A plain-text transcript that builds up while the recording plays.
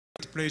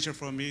pleasure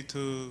for me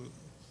to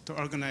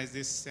organize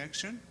this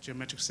section,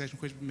 geometric section,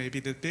 which may be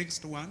the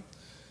biggest one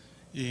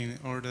in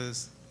all the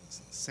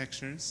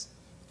sections.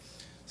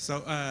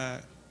 So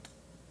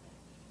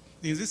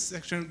in this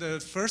section, the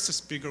first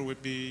speaker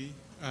would be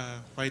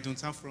Huai-Dong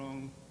Cao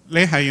from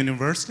Lehigh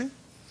University.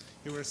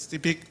 He will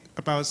speak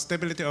about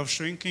stability of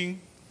shrinking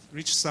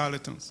rich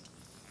solitons.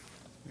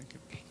 Thank you.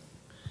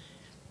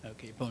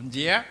 Okay, bon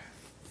dia.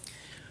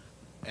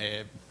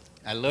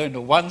 I learned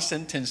one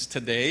sentence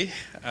today,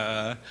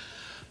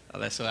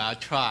 so I'll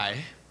try.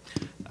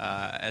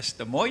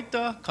 Estou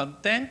muito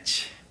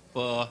contente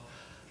por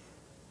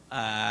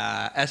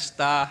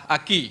estar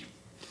aqui.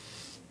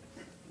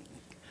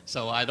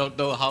 So I don't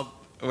know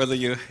whether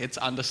it's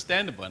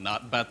understandable or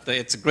not, but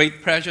it's a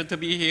great pleasure to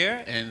be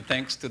here, and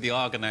thanks to the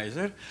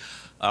organizer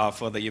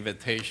for the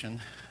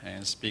invitation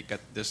and speak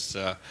at this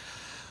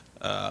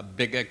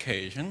big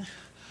occasion.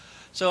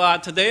 So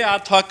today I'll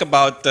talk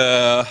about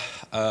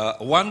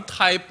one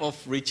type of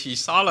Ricci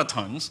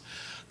solitons,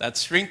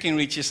 that's shrinking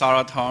Ricci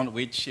soliton,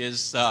 which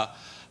is a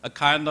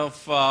kind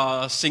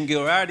of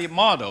singularity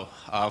model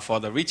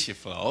for the Ricci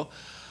flow.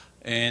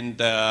 And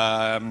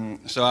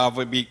so I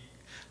will be,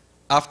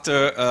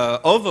 after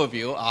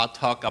overview, I'll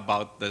talk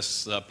about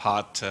this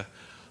part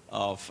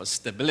of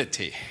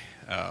stability.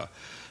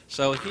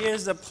 So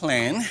here's the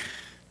plan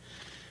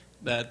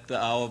that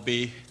I will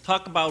be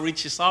talk about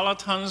Ricci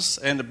solitons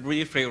and a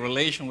brief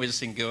relation with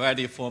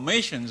singularity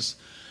formations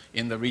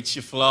in the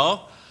Ricci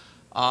flow.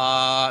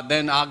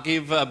 Then I'll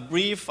give a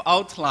brief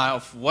outline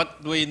of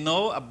what we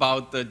know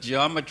about the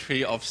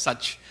geometry of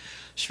such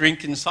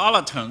shrinking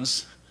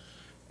solitons.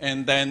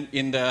 And then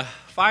in the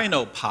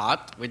final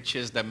part, which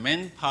is the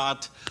main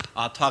part,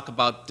 I'll talk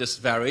about this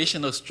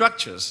variational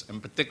structures,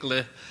 in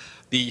particular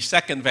the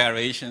second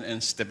variation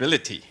in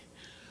stability.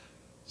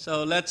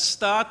 So let's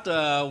start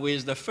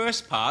with the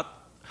first part,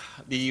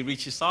 the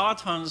Ricci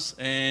solitons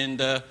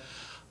and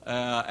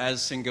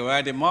as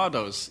singularity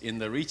models in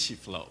the Ricci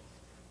flow.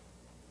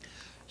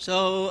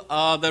 So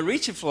the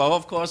Ricci flow,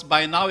 of course,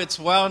 by now it's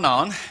well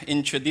known,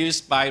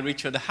 introduced by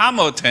Richard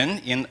Hamilton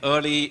in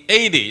early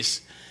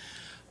 80s.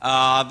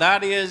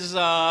 That is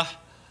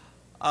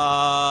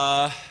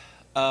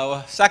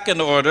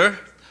second order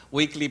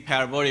weakly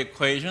parabolic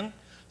equation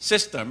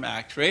system,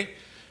 actually.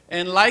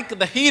 And like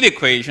the heat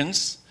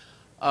equations,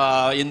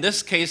 in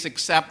this case,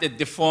 except it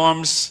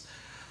deforms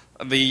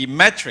the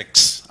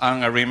matrix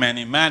on a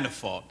remaining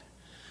manifold.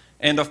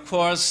 And of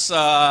course,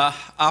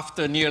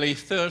 after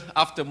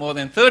more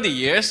than 30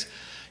 years,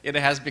 it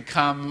has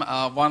become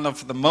one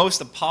of the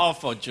most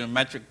powerful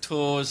geometric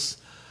tools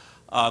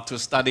to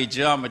study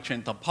geometry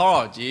and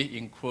topology,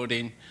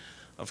 including,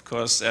 of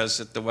course, as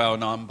it's well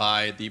known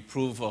by the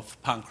proof of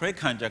Poincare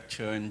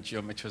conjecture and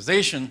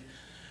geometrization,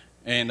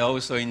 and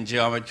also in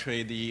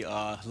geometry, the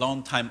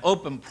long time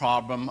open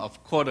problem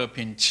of quarter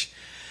pinch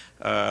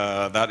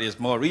that is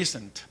more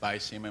recent by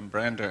Simon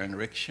Brander and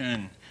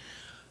Ricci.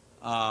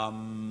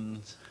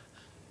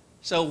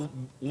 So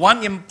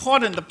one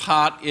important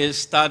part is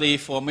study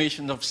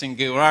formation of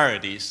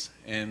singularities.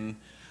 And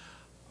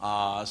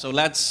so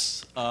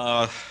let's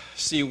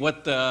see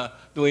what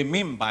do we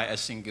mean by a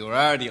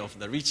singularity of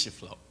the Ricci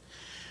flow.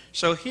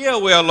 So here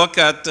we'll look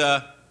at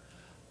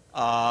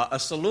a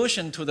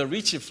solution to the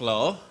Ricci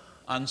flow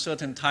on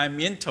certain time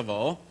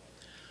interval.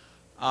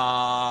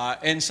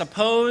 And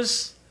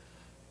suppose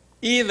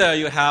either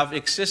you have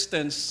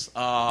existence,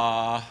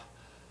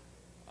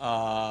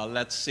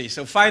 let's see,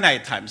 so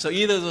finite time. So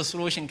either the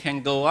solution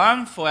can go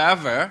on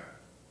forever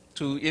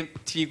to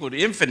t equal to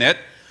infinite,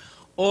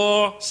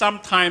 or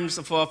sometimes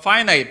for a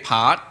finite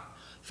part,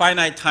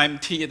 finite time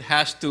t, it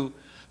has to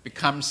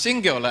become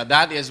singular.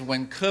 That is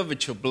when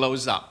curvature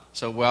blows up.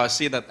 So we'll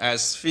see that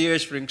as sphere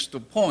shrinks to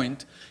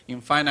point,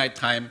 in finite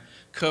time,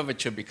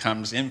 curvature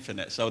becomes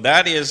infinite. So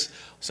that is,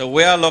 so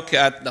we'll look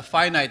at the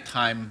finite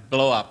time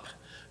blow up.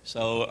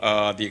 So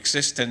the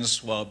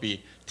existence will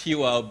be, t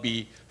will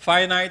be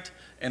finite,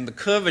 and the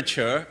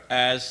curvature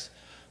as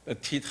the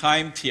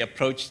time t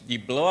approach the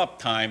blow up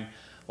time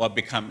will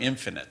become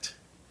infinite.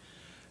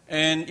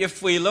 And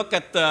if we look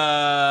at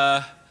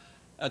a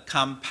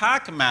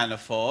compact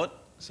manifold,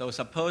 so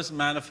suppose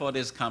manifold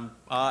is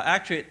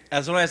actually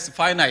as well as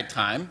finite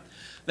time,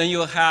 then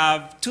you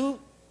have two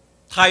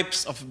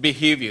types of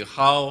behavior.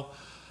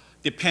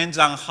 Depends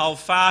on how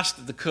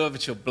fast the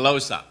curvature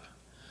blows up.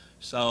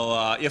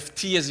 So if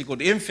t is equal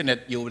to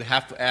infinite, you would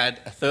have to add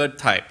a third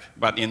type.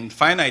 But in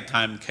finite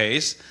time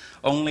case,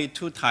 only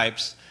two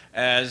types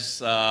as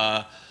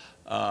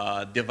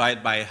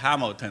divided by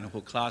Hamilton,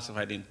 who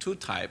classified in two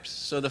types.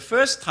 So the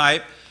first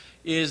type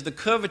is the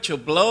curvature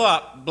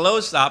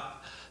blows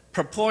up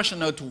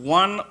proportional to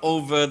 1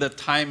 over the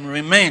time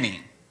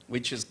remaining,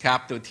 which is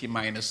capital T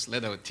minus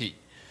little t.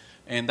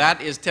 And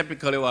that is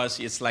typically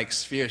it's like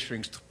sphere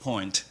shrinks to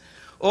point.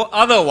 Or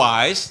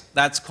otherwise,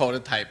 that's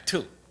called type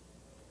 2.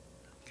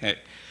 Okay.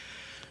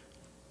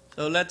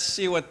 So let's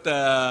see what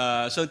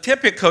so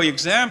typical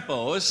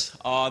examples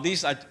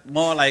these are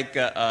more like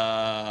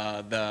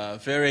the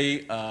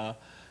very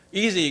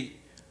easy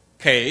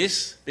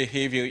case,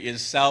 behavior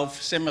is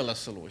self-similar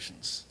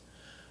solutions.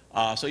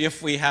 So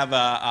if we have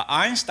an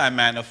Einstein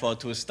manifold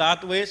to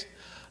start with,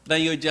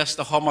 then you just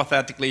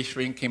homothetically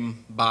shrink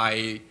him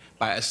by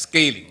a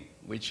scaling,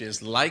 which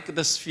is like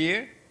the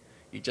sphere.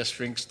 It just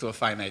shrinks to a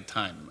finite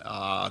time,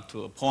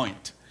 to a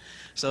point.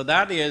 So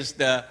that is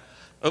the,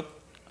 I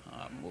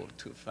moved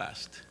too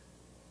fast.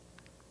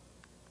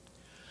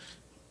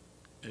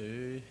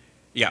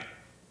 Yeah,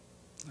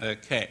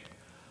 okay.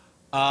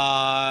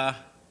 Well,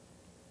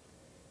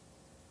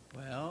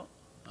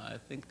 I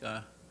think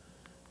I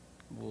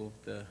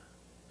moved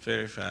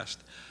very fast.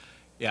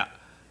 Yeah.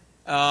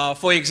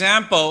 For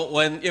example,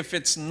 if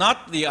it's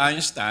not the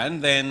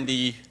Einstein, then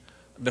the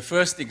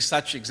first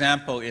such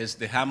example is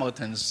the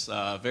Hamilton's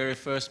very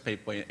first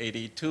paper in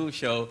 '82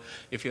 show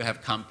if you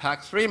have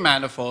compact 3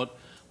 manifold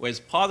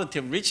with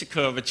positive Ricci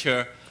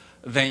curvature,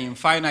 then in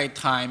finite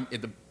time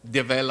it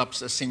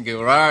develops a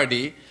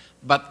singularity,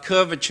 but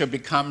curvature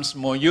becomes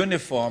more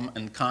uniform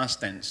and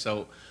constant,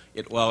 so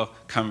it will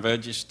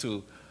converges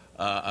to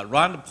a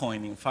round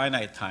point in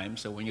finite time.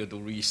 So when you do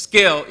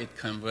rescale, it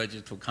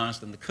converges to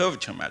constant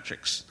curvature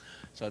matrix.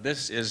 So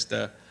this is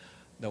the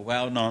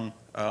well-known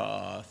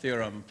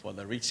theorem for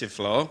the Ricci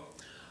flow.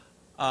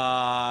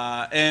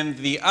 And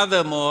the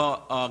other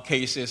more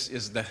cases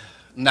is the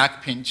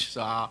neck pinch.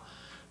 So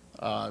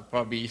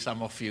probably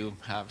some of you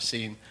have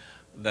seen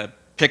the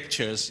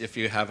pictures. If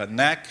you have a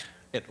neck,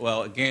 it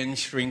will again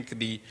shrink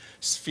the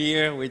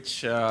sphere,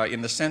 which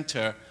in the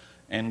center,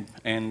 and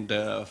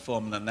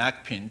form the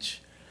neck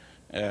pinch.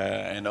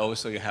 And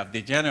also you have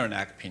degenerate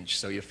neck pinch.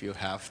 So if you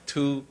have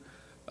two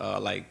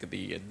like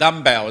the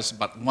dumbbells,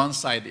 but one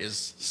side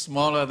is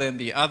smaller than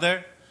the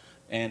other,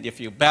 and if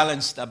you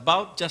balanced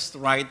about just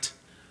right,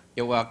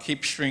 it will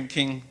keep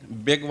shrinking.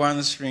 Big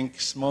ones shrink,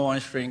 small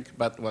ones shrink,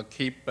 but will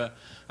keep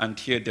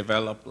until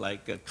develop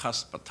like a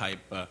cusp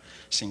type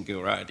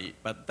singularity.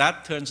 But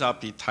that turns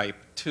out to be type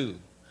 2.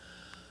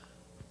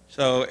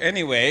 So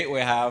anyway, we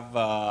have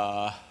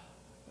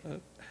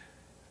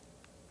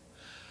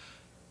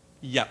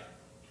yeah.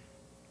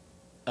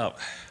 Oh,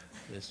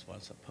 this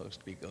was supposed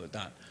to be go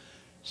down.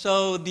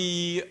 So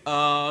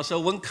so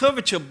when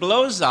curvature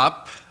blows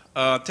up,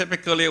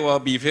 typically it will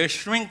be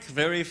shrink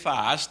very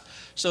fast.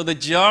 So the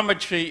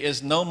geometry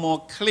is no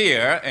more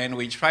clear, and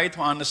we try to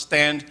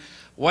understand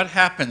what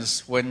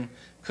happens when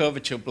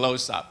curvature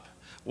blows up.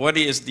 What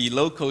is the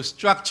local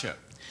structure?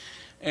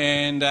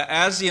 And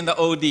as in the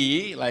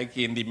ODE, like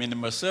in the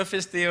minimal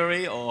surface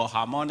theory or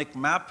harmonic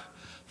map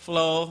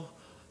flow,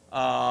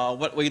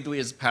 what we do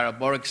is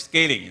parabolic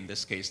scaling in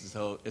this case.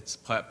 So it's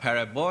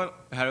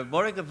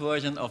parabolic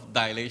version of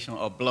dilation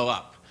or blow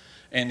up.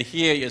 And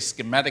here is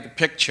schematic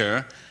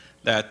picture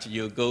that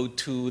you go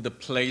to the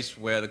place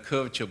where the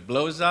curvature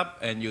blows up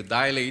and you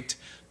dilate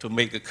to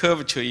make the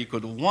curvature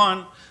equal to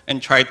 1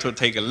 and try to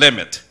take a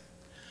limit.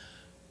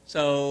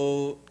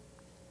 So,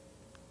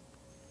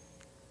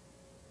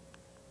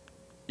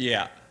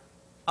 yeah.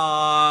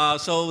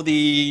 So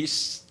the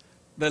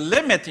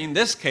limit in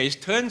this case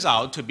turns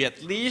out to be,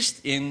 at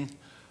least in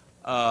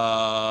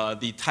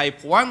the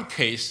type 1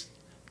 case,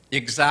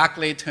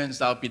 exactly turns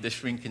out to be the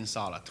shrinking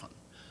soliton.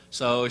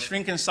 So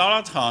shrinking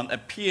soliton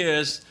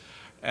appears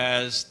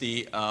as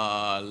the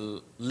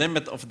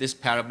limit of this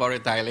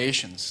parabolic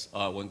dilations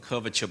when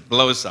curvature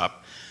blows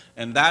up.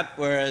 And that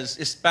was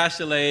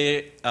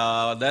especially,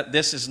 that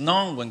this is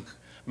known when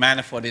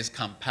manifold is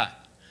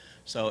compact.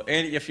 So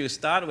if you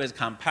start with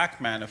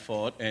compact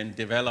manifold and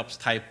develops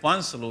type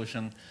 1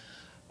 solution,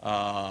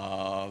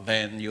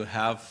 then you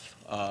have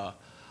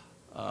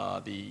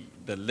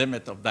the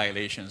limit of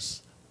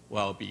dilations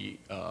will be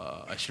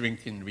a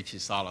shrinking Ricci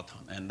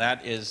soliton. And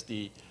that is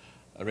the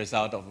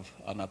result of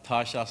a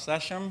Natasha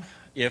session.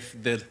 If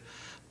the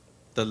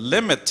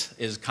limit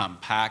is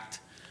compact,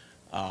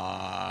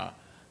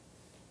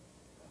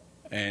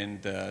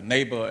 and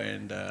Neighbor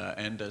and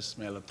Anders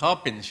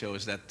Miller-Toppin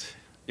shows that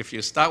if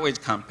you start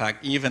with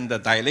compact, even the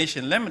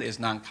dilation limit is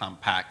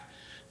non-compact,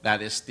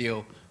 that is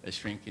still a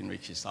shrinking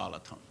Ricci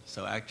soliton.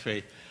 So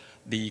actually,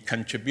 the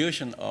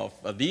contribution of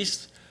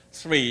these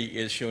three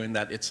is showing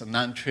that it's a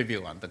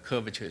non-trivial one. The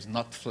curvature is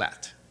not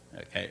flat.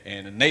 Okay?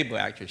 And the Neighbor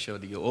actually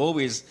showed that you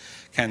always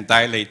can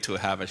dilate to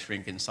have a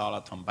shrinking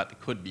soliton, but it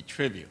could be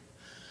trivial.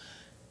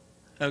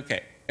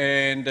 Okay,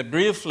 and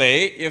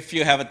briefly, if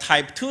you have a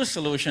type 2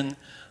 solution,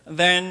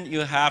 then you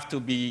have to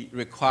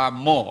require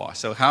more.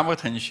 So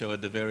Hamilton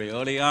showed very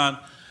early on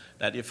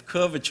that if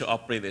curvature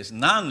operator is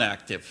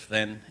non-active,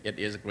 then it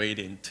is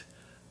gradient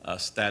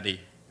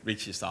steady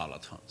Ricci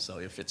soliton. So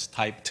if it's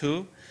type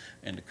 2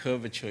 and the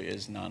curvature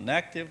is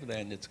non-active,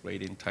 then it's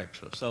gradient type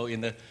 2. So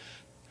in the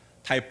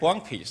type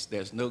 1 case,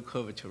 there's no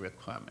curvature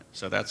requirement.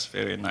 So that's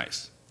very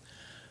nice.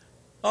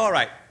 All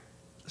right.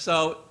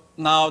 So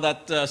now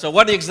that, so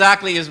what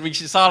exactly is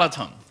Ricci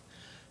soliton?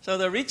 So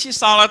the Ricci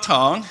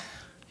soliton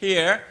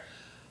here,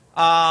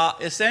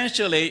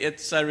 essentially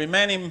it's a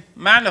remaining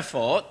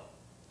manifold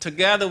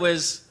together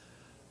with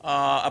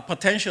a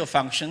potential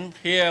function.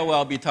 Here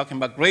we'll be talking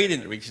about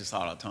gradient Ricci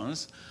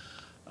solitons.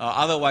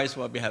 Otherwise,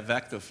 we'll have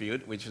vector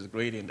field, which is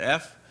gradient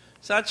f.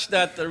 such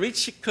that the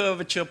Ricci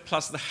curvature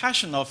plus the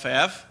Hessian of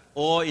f,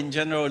 or in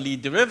general the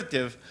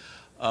derivative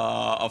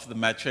of the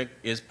metric,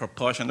 is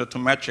proportional to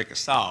metric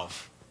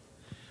itself.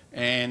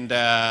 And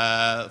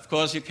of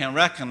course, you can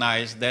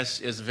recognize this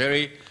is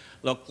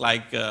look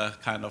like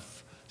kind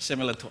of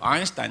similar to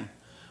Einstein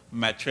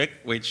metric,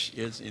 which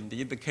is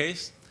indeed the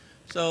case.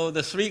 So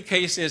the three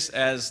cases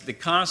as the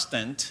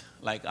constant,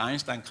 like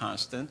Einstein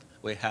constant,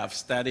 we have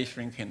steady,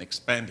 shrinking,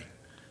 expanding.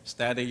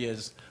 Steady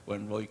is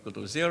when rho equal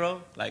to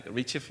 0, like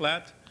Ricci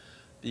flat.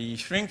 The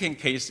shrinking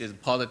case is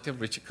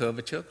positive Ricci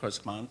curvature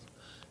corresponds,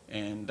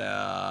 and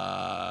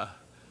a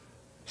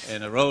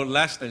rho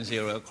less than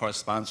 0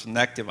 corresponds to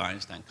negative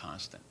Einstein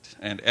constant.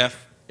 And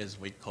f is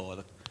we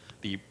call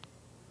the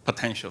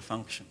potential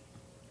function.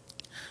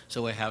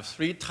 So we have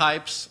three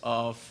types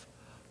of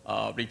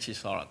Ricci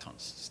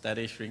solitons: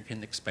 steady,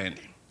 shrinking,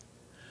 expanding.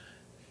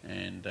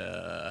 And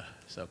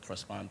so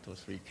correspond to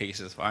three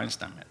cases of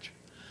Einstein metric.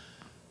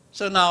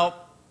 So now,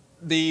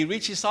 the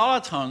Ricci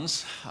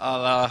solitons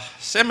are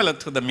similar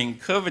to the mean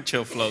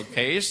curvature flow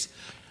case.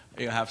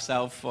 You have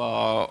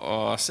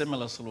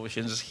similar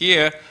solutions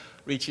here.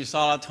 Ricci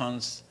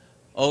solitons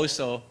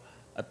also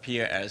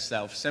appear as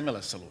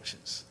self-similar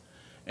solutions.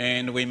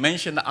 And we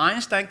mentioned the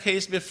Einstein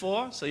case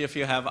before. So if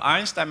you have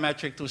Einstein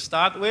metric to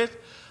start with,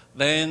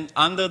 then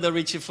under the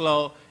Ricci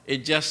flow,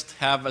 it just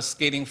have a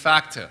scaling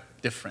factor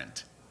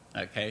different.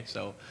 Okay,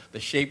 so the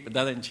shape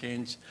doesn't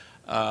change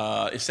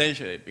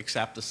essentially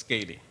except the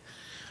scaling.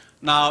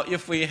 Now,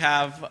 if we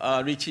have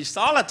a Ricci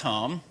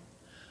soliton,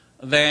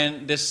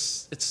 then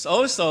it's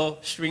also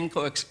shrink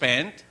or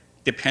expand,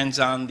 depends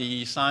on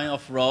the sign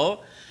of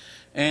rho.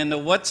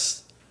 And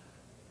what's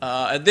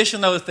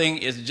additional thing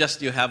is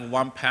just you have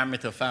one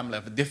parameter family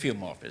of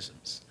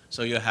diffeomorphisms.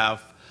 So you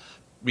have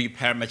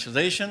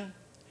reparametrization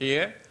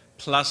here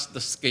plus the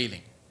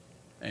scaling.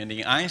 And in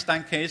the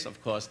Einstein case,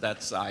 of course,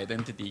 that's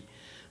identity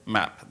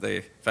map.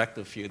 The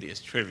vector field is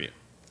trivial.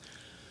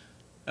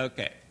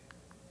 Okay.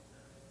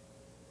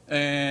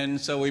 And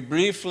so we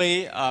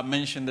briefly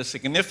mentioned the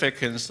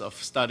significance of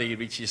studying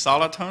Ricci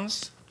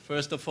solitons.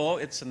 First of all,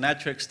 it's a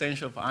natural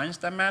extension of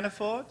Einstein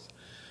manifolds.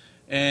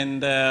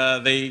 And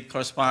they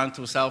correspond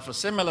to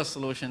self-similar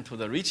solution to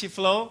the Ricci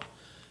flow.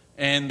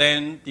 And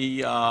then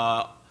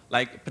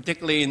like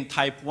particularly in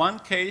type 1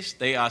 case,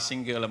 they are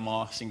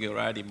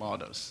singularity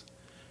models.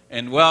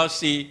 And we'll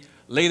see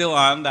later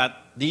on that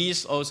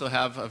these also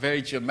have a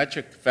very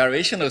geometric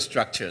variational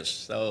structures.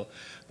 So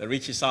the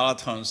Ricci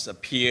solitons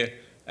appear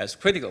as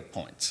critical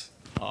points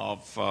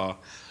of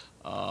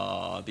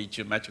the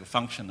geometric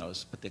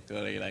functionals,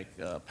 particularly like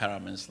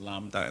paraments,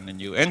 lambda, and the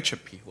new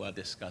entropy, we'll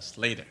discuss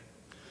later.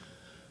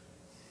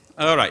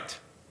 All right.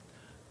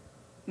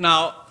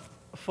 Now,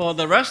 for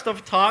the rest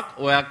of talk,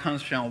 we'll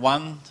concentrate on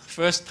one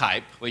first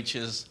type, which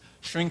is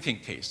shrinking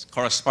case,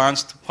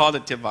 corresponds to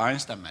positive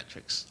Einstein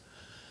metrics.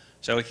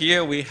 So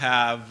here we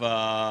have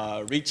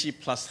Ricci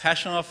plus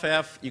Hessian of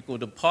f equal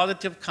to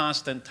positive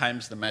constant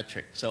times the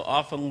metric. So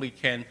often we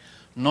can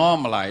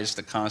normalize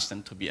the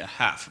constant to be a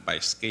half by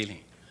scaling.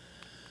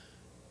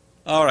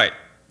 All right.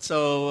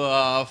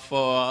 So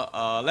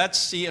let's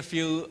see a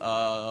few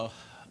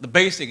the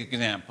basic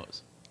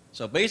examples.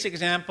 So basic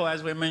example,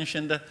 as we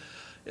mentioned,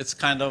 it's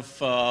kind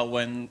of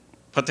when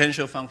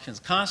potential function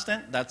is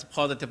constant. That's a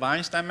positive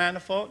Einstein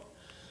manifold.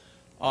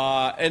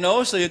 And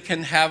also you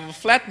can have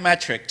flat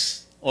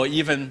metrics or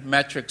even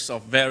metrics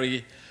of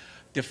very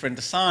different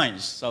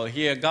signs. So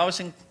here,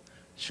 Gaussian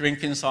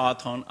shrinking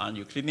soliton on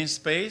Euclidean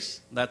space.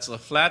 That's a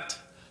flat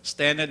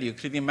standard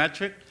Euclidean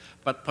metric,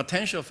 but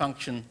potential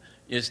function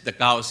is the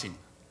Gaussian.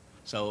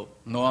 So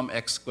norm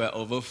x squared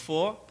over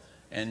 4,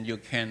 and you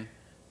can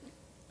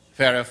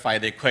verify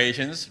the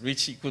equations,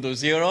 Ricci equal to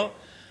 0.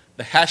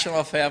 The Hessian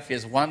of f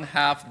is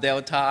 1/2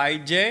 delta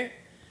ij,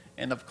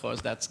 and of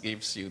course that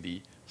gives you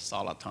the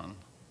soliton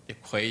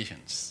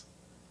equations.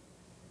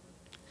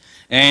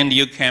 And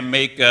you can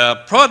make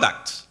a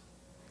product.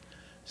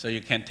 So you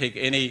can take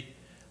any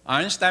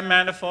Einstein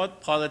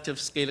manifold, positive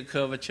scalar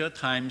curvature,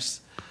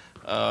 times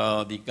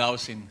the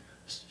Gaussian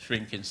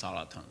shrinking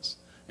solitons.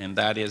 And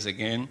that is,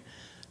 again,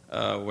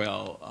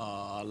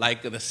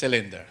 like the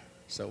cylinder.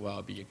 So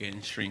we'll be,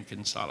 again,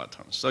 shrinking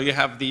solitons. So you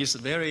have these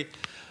very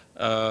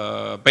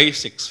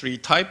basic three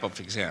type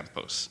of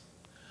examples.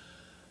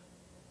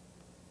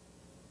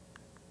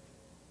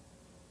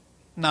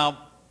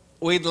 Now,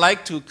 we'd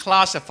like to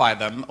classify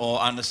them or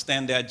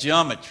understand their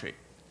geometry.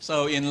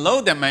 So in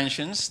low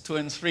dimensions, 2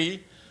 and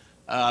 3,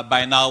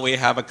 by now we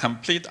have a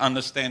complete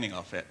understanding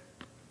of it.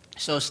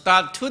 So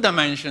start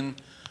 2-dimension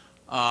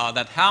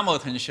that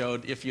Hamilton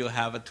showed, if you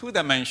have a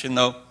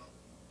 2-dimensional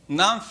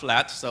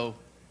non-flat, so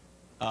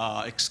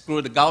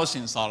exclude the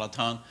Gaussian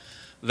soliton,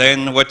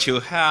 then what you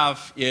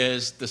have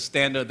is the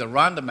standard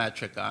random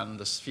metric on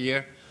the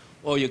sphere,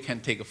 or you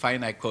can take a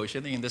finite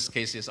quotient. In this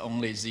case, it's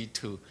only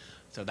Z2,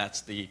 so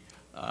that's the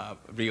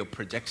real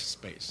projection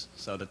space.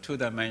 So the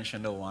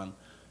 2-dimensional one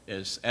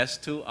is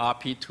S2,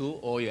 RP2,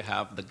 or you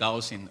have the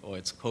Gaussian or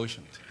its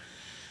quotient.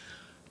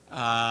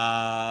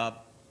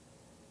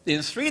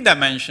 In 3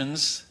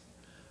 dimensions,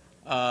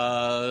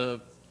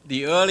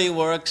 the early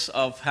works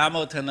of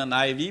Hamilton and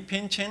I.V.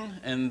 Pynchon,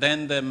 and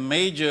then the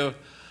major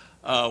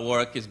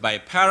work is by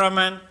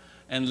Paraman,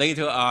 and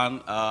later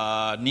on,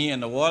 Ni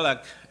and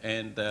Wallach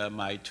and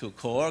my two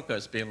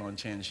co-workers, Bin-Lon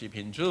Chen and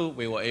Xiping Zhu,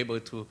 we were able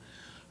to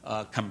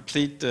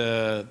complete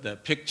the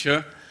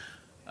picture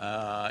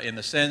in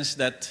the sense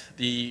that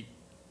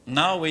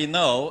now we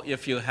know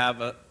if you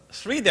have a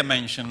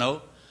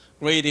three-dimensional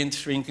gradient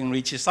shrinking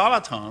Ricci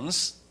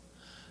solitons,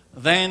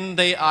 then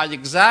they are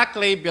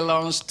exactly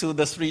belongs to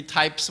the three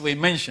types we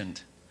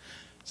mentioned.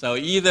 So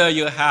either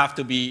you have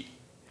to be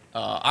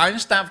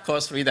Einstein, of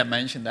course,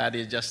 three-dimension, that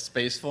is just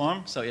space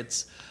form, so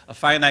it's a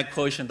finite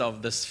quotient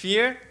of the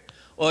sphere,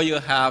 or you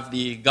have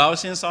the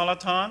Gaussian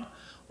soliton,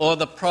 or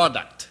the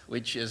product,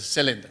 which is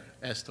cylinder,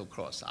 S2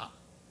 cross R.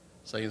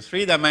 So in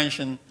three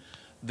dimension,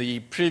 the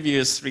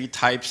previous three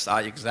types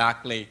are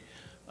exactly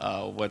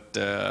what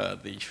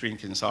the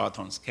shrinking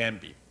solitons can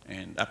be,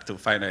 and up to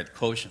finite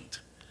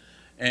quotient.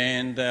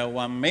 And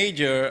one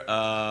major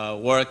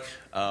work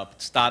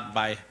started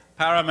by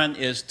Paraman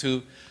is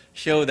to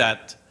show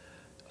that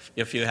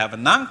if you have a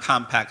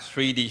non-compact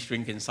 3D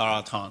shrinking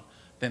soliton,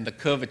 then the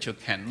curvature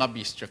cannot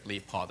be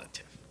strictly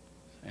positive.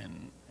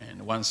 And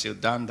once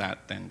you've done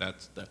that, then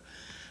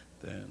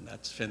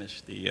that's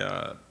finished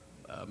the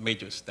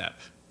major step.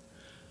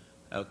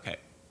 Okay.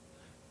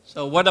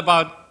 So what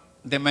about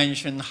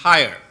dimension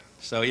higher?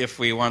 So if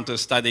we want to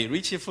study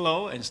Ricci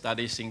flow and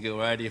study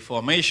singularity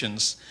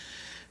formations,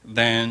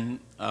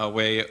 then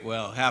we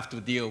will have to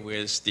deal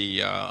with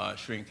the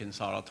shrinking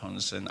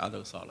solitons and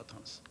other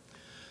solitons.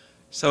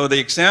 So the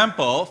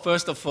example,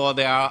 first of all,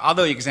 there are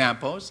other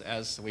examples,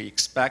 as we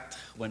expect.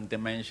 When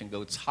dimension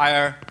goes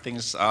higher,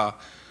 things are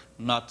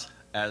not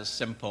as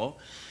simple.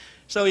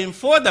 So in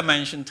 4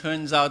 dimension,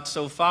 turns out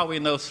so far we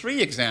know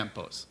 3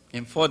 examples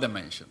in 4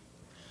 dimension.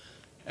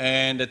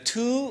 And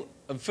the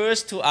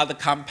first two are the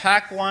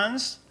compact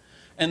ones,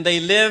 and they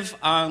live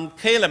on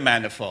Kähler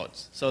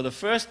manifolds. So the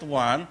first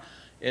one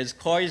is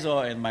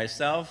Koizor and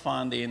myself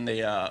found in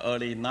the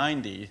early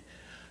 90s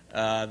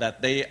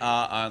that they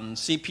are on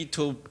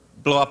CP2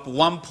 blow up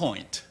 1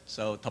 point.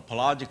 So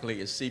topologically,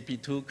 is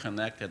CP2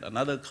 connected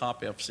another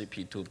copy of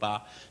CP2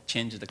 bar,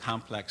 change the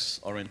complex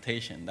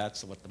orientation.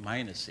 That's what the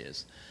minus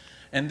is.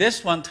 And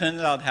this one turns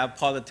out to have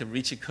positive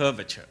Ricci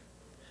curvature.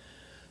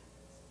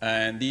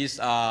 And these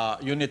are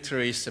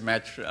unitary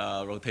symmetry,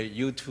 rotate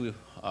U2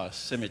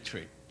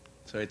 symmetry.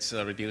 So it's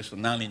reduced to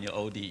nonlinear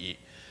ODE.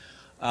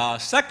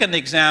 Second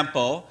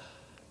example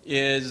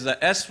is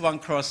S1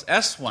 cross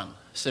S1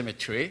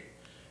 symmetry.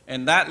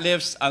 And that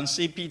lives on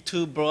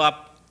CP2 blow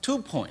up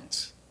 2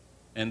 points.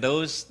 And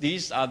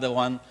these are the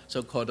one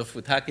so-called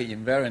Futaki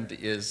invariant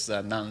is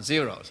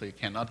non-zero. So you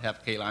cannot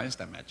have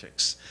Kähler-Einstein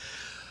matrix.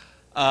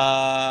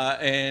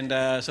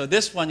 So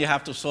this one you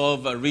have to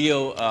solve a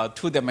real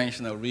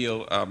 2-dimensional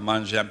real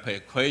Monge-Ampere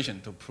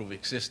equation to prove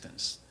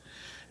existence.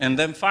 And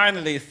then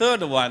finally,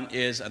 third one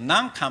is a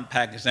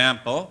non-compact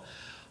example,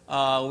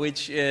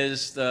 which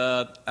is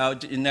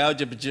in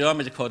algebra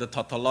geometry called the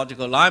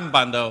tautological line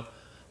bundle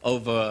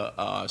over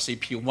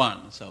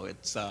CP1. So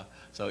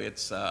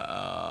it's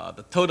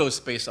the total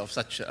space of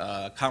such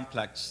a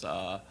complex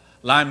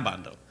line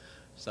bundle.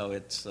 So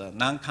it's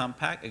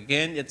non-compact.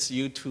 Again, it's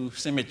U2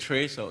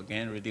 symmetry, so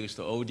again, reduced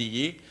to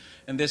ODE.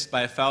 And this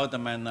by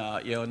Feldman,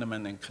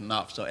 Yeoneman, and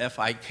Knopf, so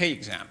FIK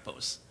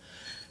examples.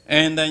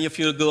 And then if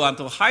you go on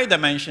to high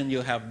dimension,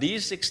 you have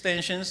these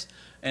extensions,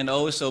 and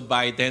also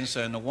by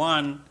Denser and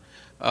Wan,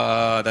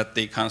 that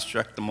they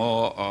construct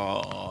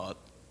more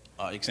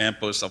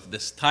examples of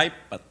this type,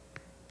 but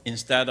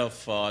instead of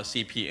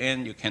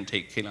CPN, you can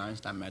take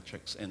Kähler-Einstein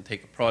matrix and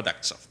take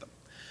products of them.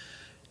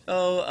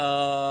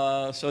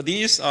 So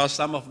these are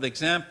some of the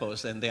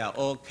examples, and they are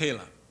all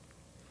Kähler.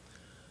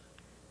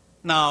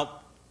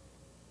 Now,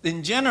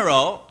 in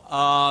general,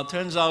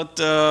 turns out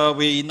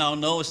we now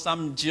know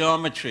some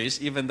geometries,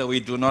 even though we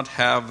do not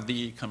have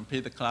the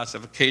complete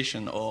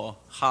classification or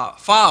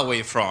far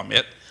away from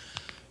it.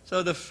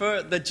 So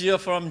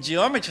from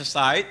geometry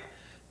side,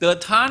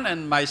 Tan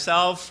and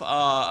myself,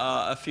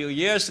 a few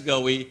years ago,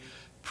 we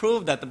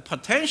proved that the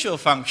potential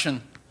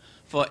function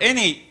for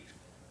any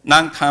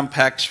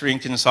non-compact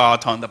shrinking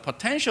soliton, the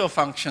potential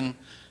function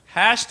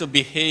has to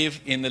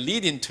behave in the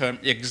leading term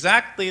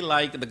exactly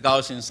like the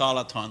Gaussian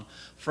soliton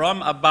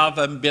from above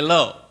and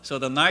below. So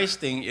the nice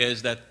thing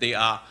is that they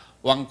are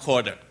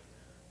 1/4,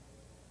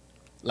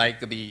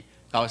 like the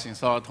Gaussian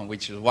soliton,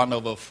 which is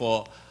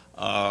 1/4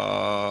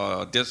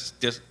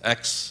 this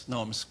x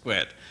norm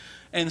squared.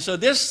 And so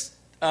this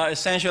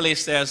essentially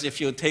says if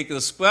you take the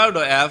square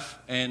root of f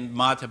and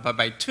multiply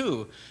by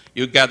 2,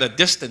 you get a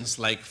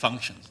distance-like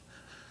function.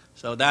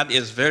 So that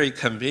is very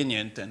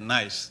convenient and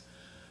nice.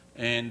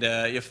 And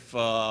if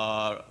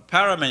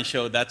Paraman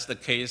showed that's the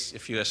case,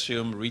 if you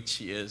assume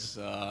Ricci is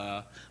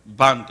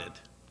bounded.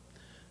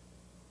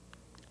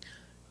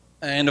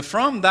 And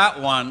from that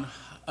one,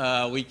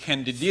 we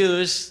can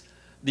deduce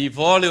the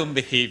volume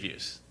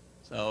behaviors.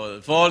 So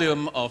the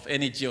volume of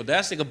any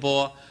geodesic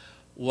ball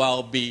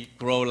will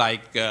grow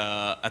like,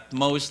 at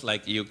most,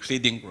 like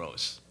Euclidean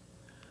growth.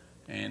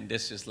 And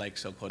this is like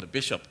so-called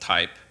bishop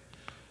type.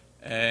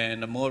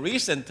 And more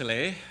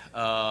recently,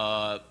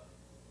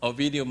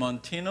 Ovidio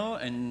Montino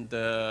and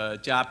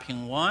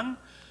Jiaping Wan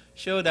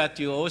show that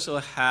you also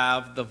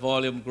have the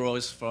volume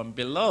growth from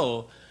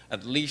below,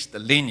 at least the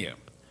linear.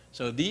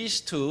 So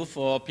these two,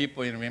 for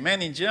people in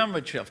remaining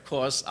geometry, of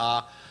course,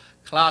 are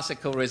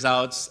classical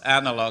results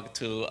analog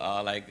to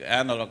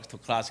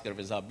classical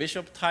result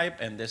bishop type,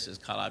 and this is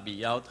Calabi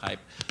Yao type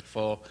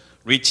for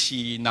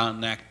Ricci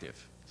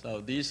non-active.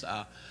 So these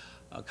are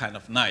kind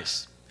of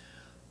nice.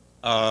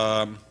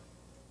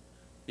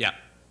 Yeah.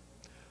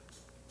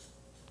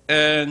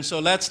 And so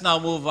let's now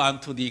move on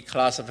to the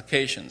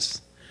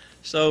classifications.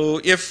 So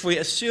if we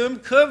assume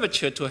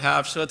curvature to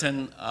have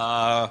certain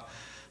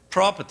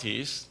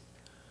properties,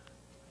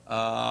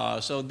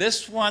 so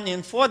this one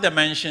in 4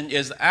 dimension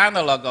is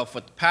analog of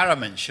what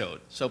Paraman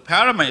showed. So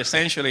Paraman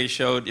essentially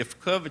showed if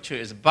curvature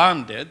is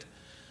bounded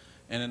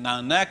and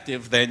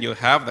non-active, then you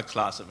have the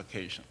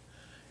classification.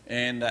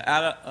 And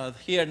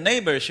here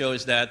neighbor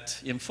shows that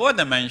in 4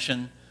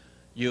 dimension,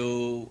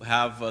 you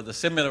have the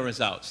similar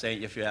results. Say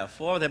if you have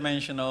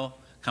 4-dimensional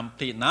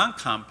complete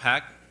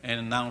non-compact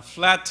and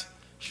non-flat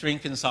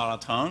shrinking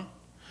soliton.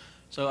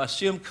 So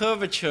assume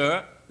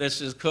curvature, this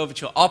is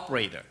curvature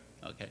operator.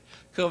 Okay.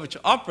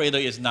 Curvature operator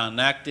is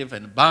non-active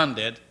and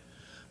bounded,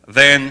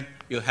 then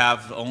you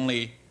have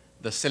only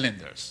the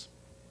cylinders.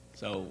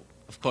 So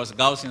of course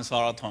Gaussian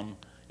soliton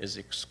is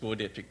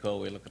excluded because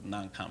we look at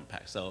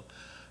non-compact. So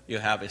you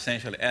have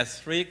essentially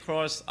S3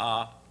 cross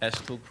R,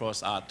 S2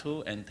 cross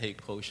R2, and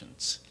take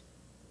quotients.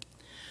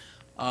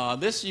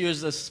 This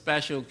uses a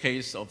special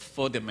case of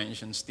 4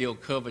 dimensions. Still,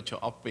 curvature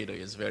operator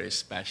is very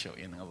special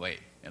in a way.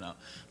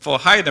 For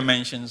high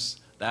dimensions,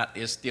 that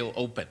is still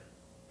open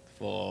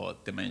for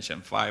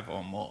dimension 5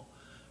 or more.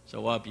 So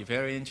it will be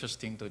very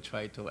interesting to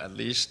try to at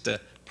least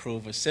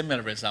prove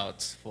similar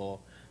results for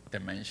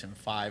dimension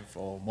 5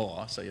 or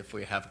more. So if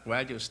we have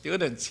graduate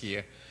students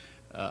here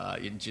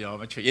in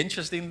geometry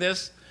interested in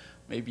this,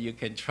 maybe you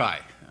can try.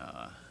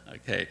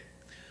 Okay.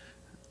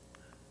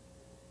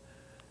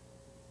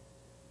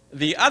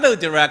 The other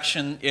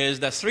direction is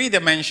the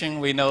 3-dimension.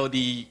 We know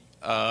the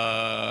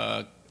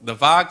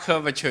var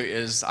curvature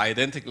is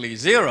identically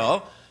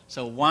 0.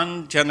 So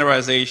one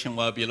generalization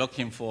will be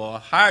looking for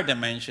higher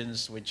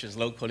dimensions, which is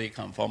locally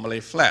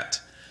conformally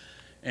flat.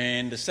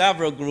 And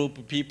several group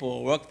of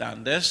people worked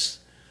on this.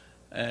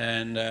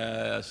 And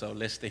so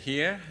listed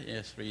here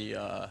is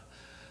the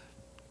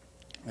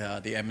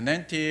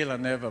Eminenti,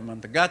 Laneva,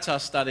 Montagazza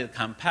studied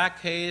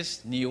compact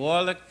case, New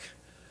Orleans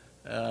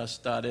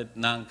studied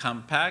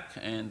non-compact,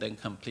 and then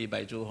complete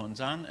by Zhu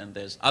Hongzhang, and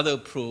there's other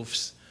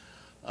proofs.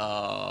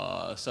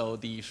 So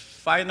the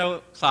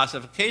final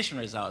classification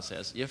result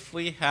says if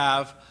we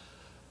have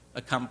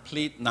a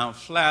complete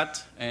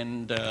non-flat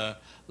and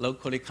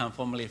locally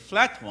conformally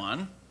flat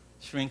one,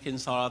 shrinking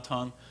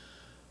soliton,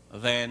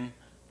 then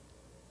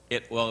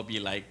it will be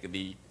like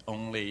the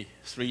only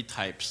 3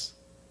 types.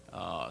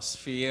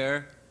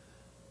 Sphere,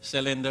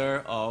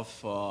 cylinder of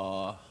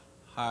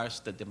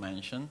highest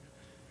dimension,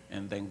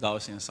 and then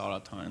Gaussian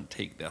soliton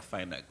take the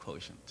finite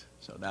quotient.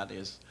 So that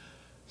is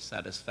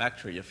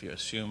satisfactory if you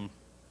assume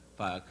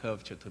by a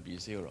curvature to be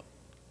 0.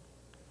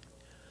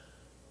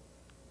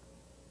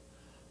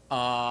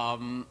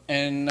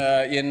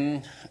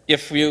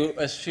 If you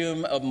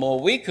assume a more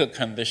weaker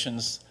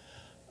conditions,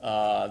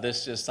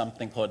 this is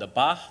something called a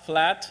Bach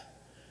flat,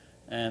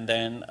 and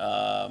then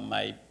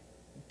my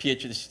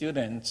PhD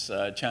students,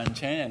 Chan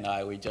Chen and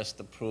I, we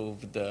just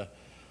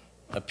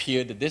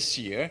appeared this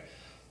year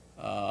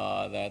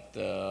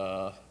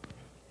that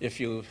if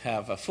you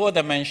have a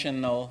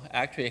 4-dimensional,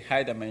 actually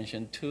high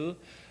dimension 2,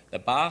 the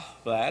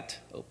Bach flat,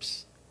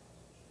 oops.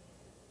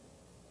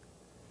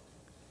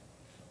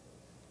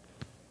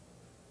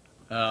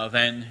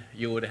 Then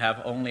you would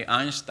have only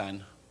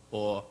Einstein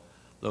or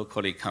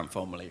locally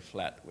conformally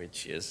flat,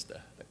 which is the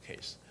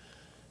case.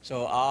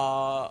 So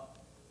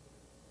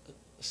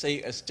say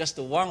it's just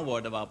one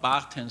word about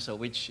Bach tensor,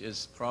 which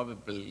is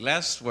probably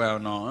less well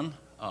known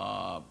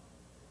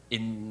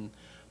in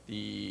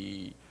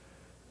the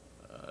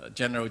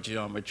general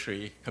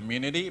geometry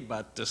community,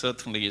 but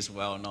certainly is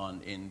well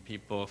known in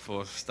people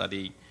for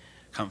study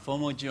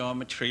conformal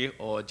geometry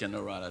or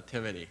general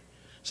relativity.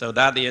 So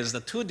that is the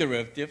 2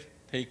 derivative.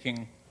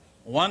 Taking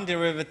 1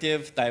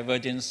 derivative,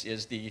 divergence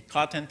is the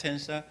Cartan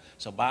tensor.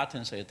 So Bach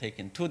tensor is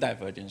taking 2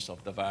 divergence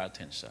of the var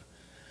tensor.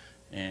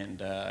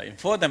 And in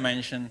 4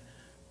 dimension,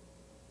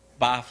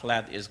 Bach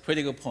flat is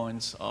critical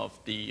points of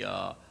the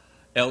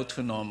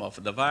L2 norm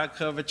of the var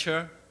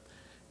curvature.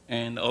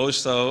 And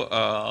also,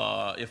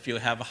 if you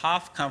have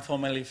half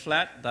conformally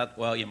flat, that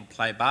will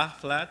imply Bach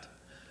flat.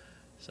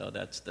 So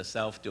that's the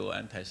self-dual,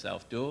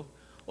 anti-self-dual.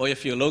 Or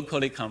if you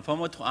locally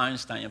conformal to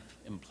Einstein, it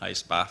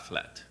implies Bach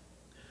flat.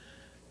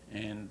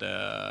 And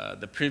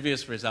the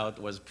previous result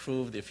was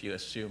proved if you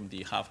assume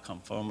the half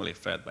conformally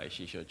flat by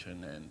Xi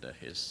Xiuchun and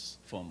his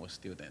former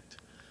student.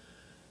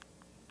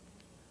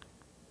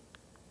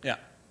 Yeah.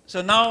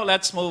 So now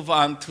let's move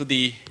on to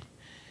the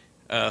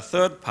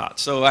third part.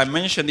 So I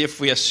mentioned if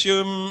we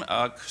assume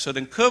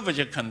certain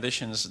curvature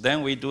conditions,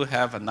 then we do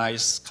have a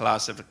nice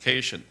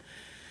classification.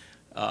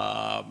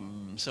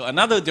 So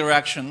another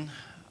direction,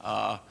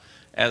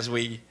 as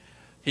we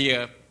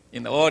hear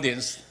in the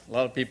audience, a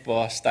lot of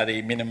people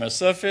study minimal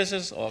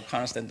surfaces or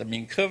constant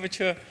mean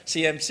curvature,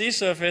 CMC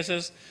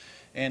surfaces.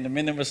 And the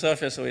minimal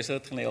surface, we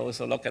certainly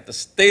also look at the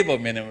stable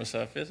minimal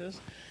surfaces.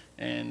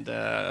 And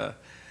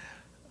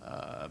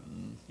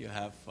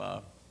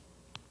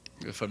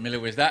you're familiar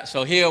with that.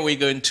 So here we're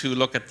going to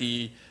look at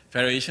the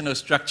variational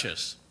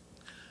structures.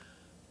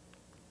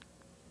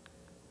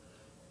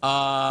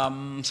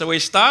 So we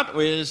start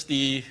with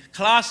the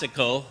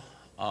classical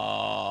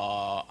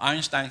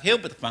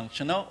Einstein-Hilbert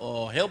functional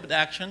or Hilbert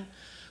action,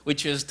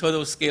 which is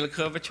total scalar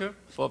curvature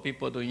for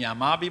people doing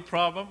Yamabe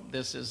problem.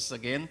 This is,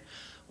 again,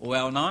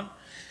 well known.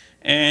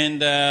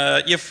 And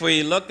if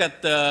we look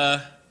at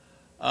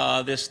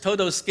this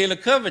total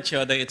scalar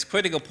curvature, its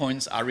critical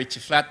points are Ricci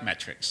flat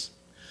matrix.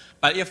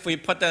 But if we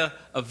put a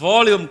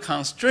volume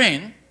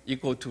constraint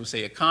equal to,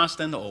 say, a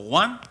constant or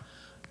 1,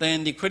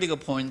 then the critical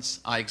points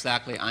are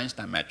exactly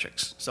Einstein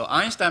matrix. So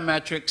Einstein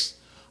matrix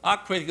are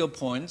critical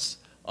points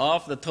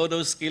of the total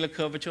scalar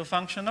curvature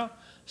functional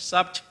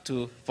subject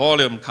to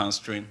volume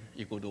constraint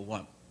equal to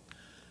 1.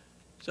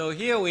 So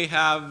here we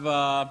have,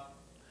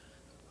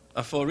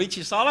 for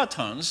Ricci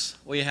solitons,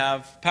 we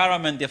have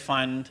Paraman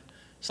defined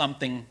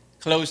something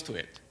close to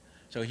it.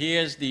 So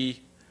here's the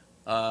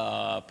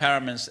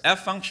Paraman's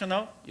f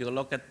functional. You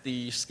look at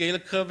the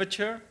scalar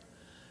curvature,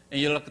 and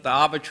you look at the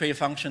arbitrary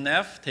function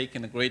f,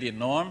 taking the gradient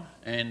norm,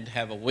 and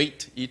have a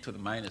weight e to the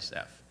minus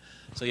f.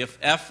 So if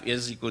f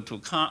is equal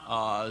to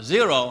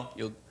 0,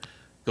 you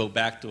go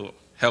back to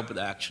Hilbert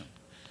action.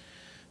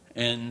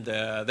 And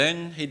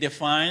then he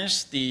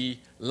defines the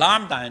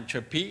lambda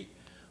entropy,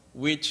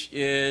 which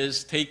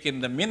is taking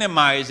the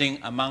minimizing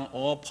among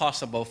all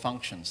possible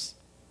functions.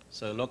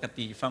 So look at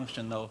the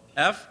functional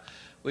f,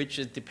 which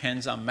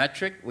depends on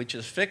metric, which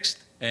is fixed,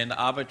 and the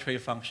arbitrary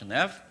function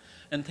f,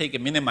 and take a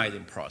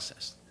minimizing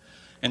process.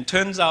 And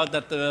turns out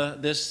that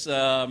this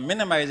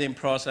minimizing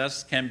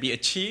process can be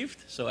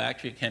achieved, so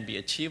actually can be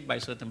achieved by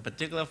certain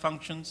particular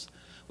functions,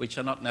 which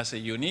are not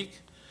necessarily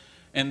unique.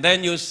 And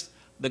then use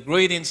the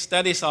gradient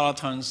steady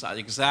solitons are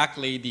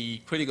exactly the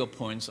critical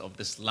points of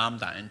this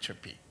lambda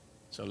entropy.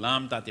 So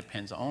lambda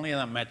depends only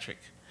on metric,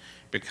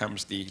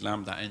 becomes the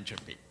lambda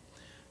entropy.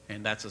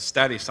 And that's a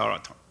steady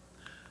soliton.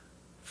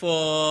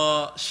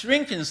 For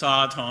shrinking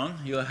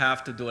soliton, you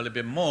have to do a little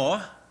bit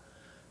more.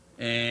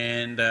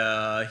 And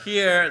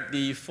here,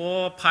 the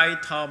 4 pi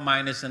tau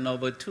minus n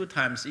over 2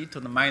 times e to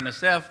the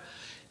minus f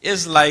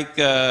is like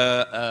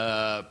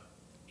kind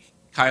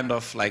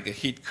of like a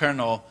heat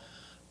kernel,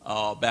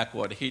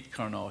 backward heat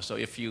kernel. So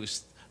if you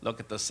look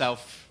at the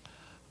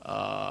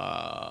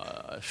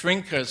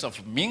shrinkers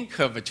of mean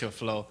curvature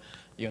flow,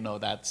 you know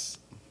that's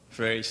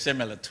very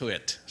similar to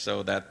it.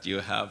 So that you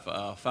have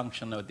a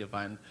functional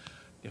defined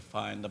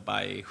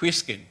by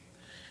Huiskin.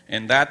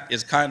 And that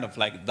is kind of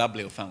like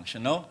W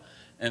functional.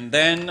 And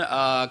then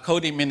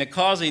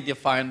Cody-Minicozzi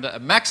defined a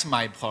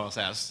maximize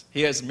process.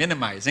 Here is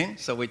minimizing,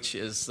 so which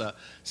is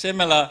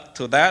similar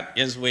to that,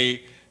 is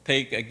we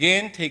take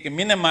a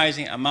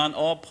minimizing among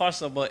all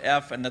possible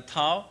f and the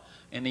tau.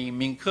 And in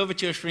mean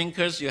curvature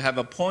shrinkers, you have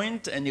a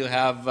point and you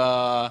have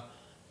a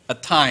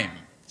time.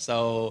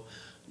 So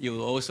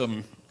you also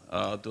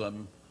do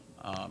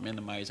a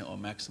minimizing or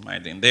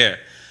maximizing there.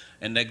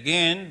 And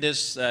again,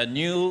 this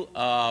new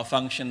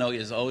functional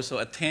is also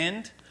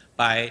attained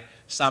by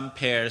some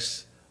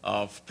pairs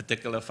of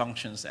particular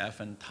functions f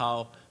and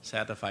tau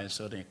satisfying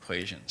certain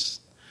equations.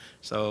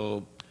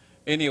 So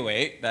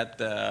anyway,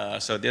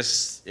 so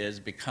this is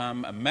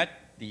become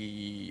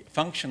the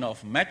function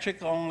of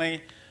metric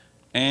only,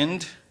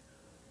 and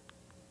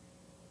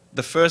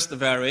the first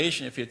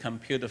variation, if you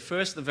compute the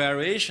first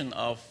variation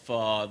of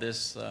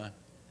this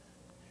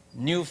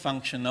new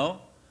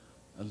functional,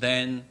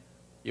 then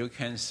you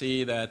can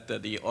see that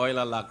the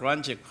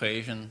Euler-Lagrange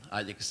equation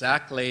are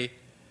exactly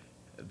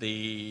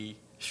the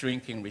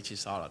shrinking Ricci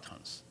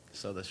solitons.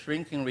 So the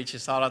shrinking Ricci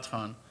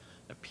soliton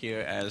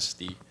appear as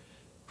the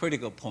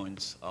critical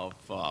points of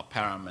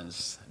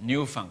Paraman's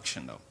new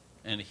functional.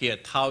 And here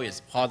tau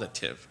is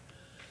positive,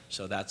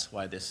 so that's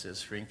why this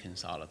is shrinking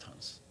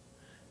solitons.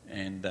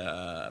 And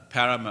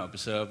Paraman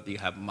observed you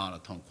have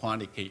monotone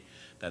quantity,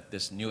 that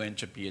this new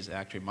entropy is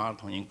actually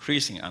monotone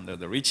increasing under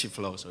the Ricci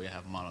flow, so you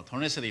have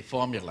monotonicity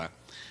formula,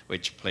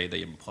 which play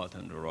the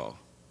important role.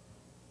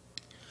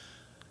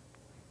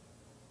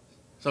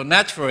 So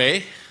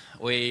naturally,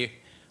 we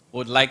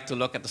would like to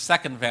look at the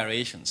second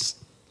variations.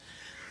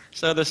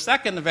 So the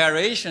second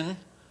variation,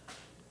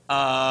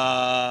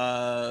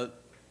 back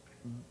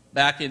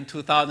in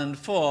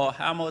 2004,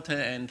 Hamilton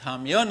and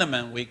Tom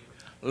Yoneman, we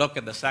look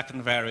at the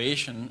second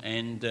variation,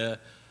 and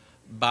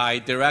by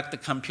direct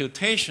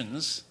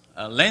computations,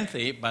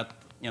 lengthy, but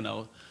you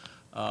know,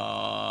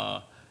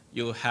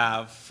 you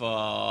have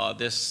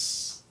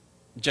this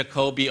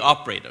Jacobi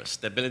operator,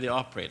 stability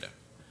operator.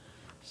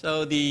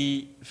 So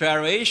the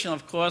variation,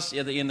 of course,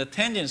 is in the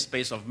tangent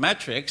space of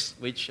metrics,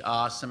 which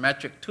are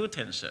symmetric two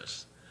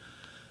tensors.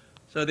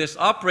 So this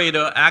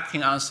operator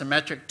acting on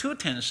symmetric two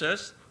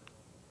tensors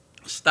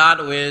start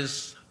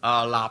with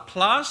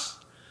Laplace,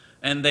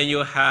 and then you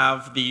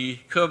have the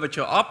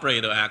curvature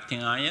operator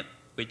acting on it,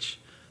 which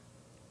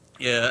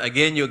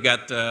again you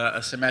get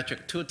a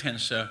symmetric two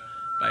tensor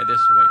by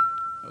this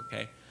way,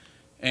 okay?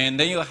 And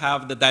then you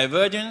have the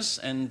divergence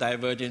and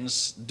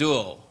divergence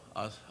dual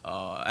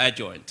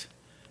adjoint,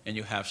 and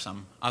you have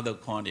some other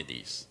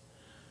quantities.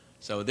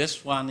 So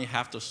this one you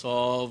have to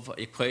solve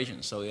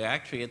equations. So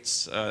actually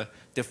it's a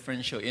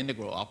differential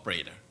integral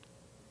operator.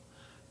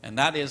 And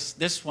that is,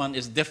 this one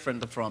is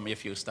different from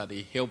if you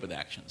study Hilbert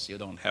actions. You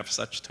don't have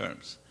such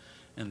terms.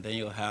 And then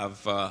you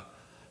have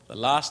the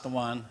last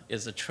one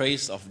is a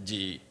trace of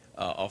G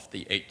of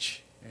the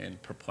H in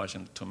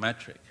proportion to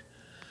metric.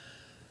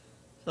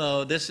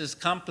 So this is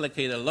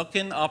complicated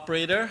looking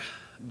operator,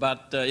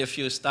 but if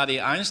you study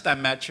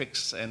Einstein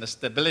metrics and the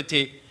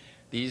stability,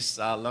 these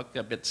look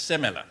a bit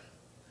similar.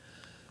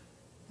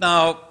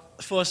 Now,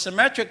 for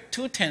symmetric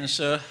two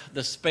tensor,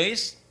 the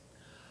space,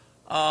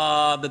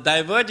 the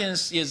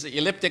divergence is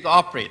elliptic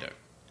operator.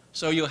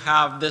 So you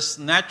have this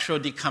natural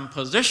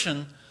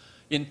decomposition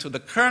into the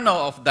kernel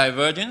of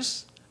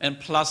divergence and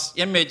plus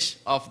image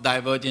of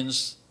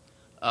divergence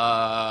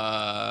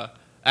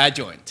adjoint,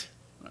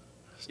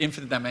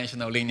 infinite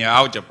dimensional linear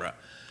algebra.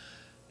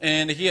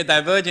 And here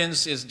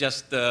divergence is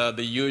just the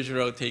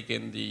usual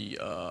taken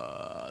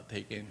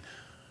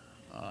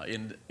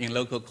in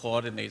local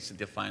coordinates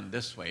defined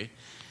this way.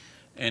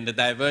 And the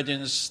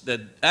divergence,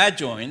 the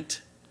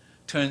adjoint,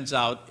 turns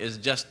out is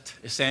just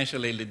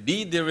essentially the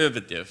d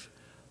derivative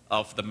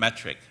of the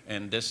metric.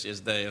 And this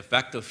is the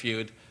vector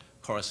field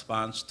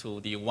corresponds to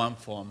the one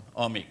form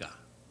omega.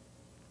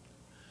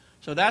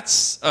 So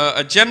that's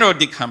a general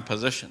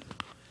decomposition.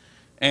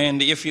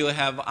 And if you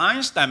have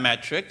Einstein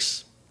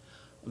metrics,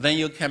 then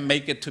you can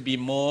make it to be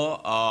more,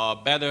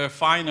 better,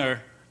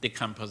 finer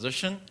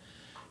decomposition.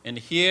 And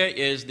here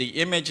is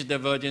the image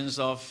divergence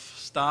of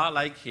star,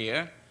 like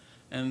here.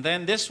 And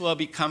then this will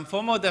be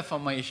conformal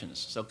deformations.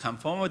 So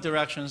conformal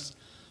directions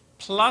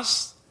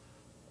plus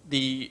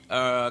the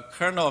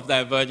kernel of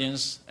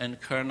divergence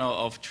and kernel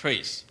of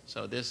trace.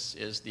 So this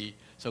is the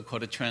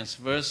so-called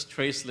transverse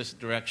traceless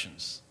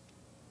directions.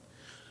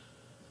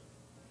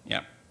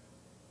 Yeah.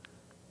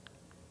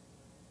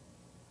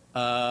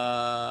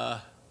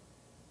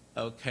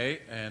 Okay,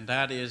 and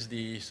that is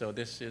the, so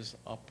this is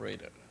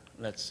operator.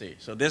 Let's see.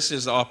 So this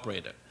is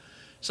operator.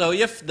 So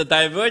if the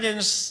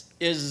divergence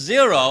is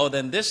 0,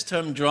 then this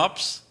term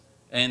drops,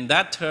 and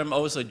that term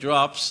also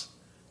drops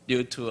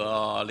due to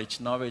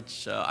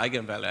Lichnovich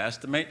eigenvalue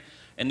estimate.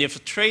 And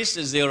if trace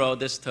is 0,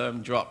 this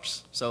term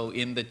drops. So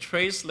in the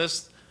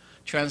traceless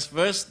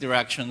transverse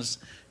directions,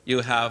 you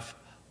have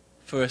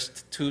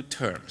first two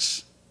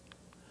terms.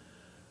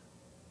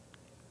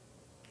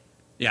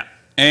 Yeah,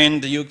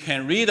 and you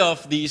can read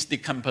off these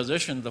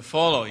decompositions the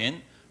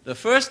following. The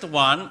first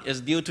one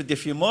is due to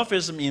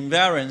diffeomorphism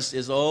invariance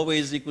is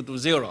always equal to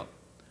 0.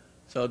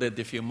 So the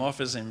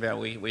diffeomorphism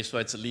invariance, we saw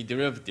it's a Lie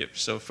derivative.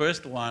 So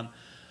first one,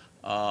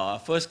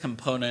 first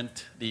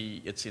component,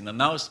 it's in the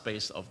null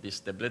space of the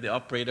stability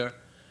operator.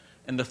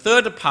 And the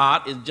third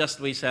part is just,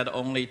 we said,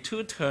 only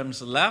two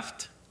terms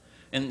left.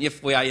 And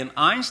if we are in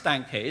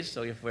Einstein case,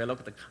 so if we look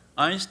at the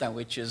Einstein,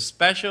 which is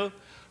special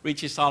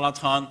Ricci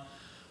soliton,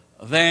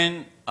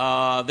 then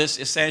this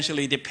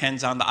essentially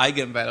depends on the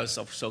eigenvalues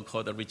of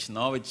so-called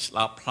Ricci-Novich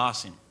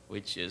Laplacian,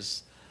 which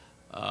is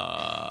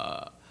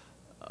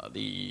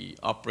the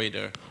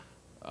operator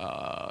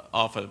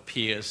often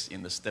appears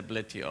in the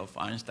stability of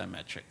Einstein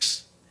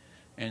metrics.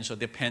 And so it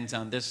depends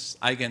on this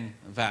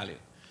eigenvalue.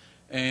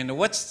 And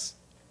what's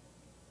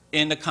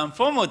in the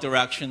conformal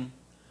direction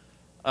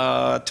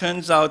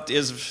turns out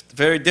is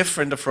very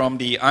different from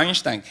the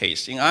Einstein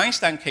case. In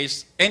Einstein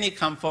case, any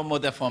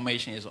conformal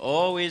deformation is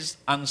always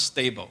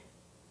unstable,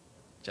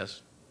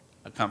 just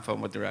a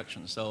conformal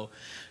direction. So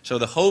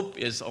the hope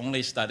is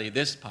only study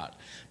this part.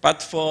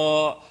 But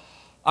for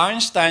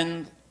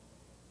Einstein,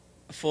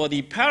 for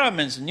the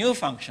Paraman's new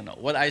functional,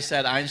 what I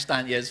said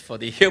Einstein is for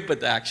the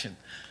Hilbert action,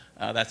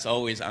 that's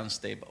always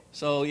unstable.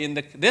 So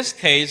in this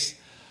case,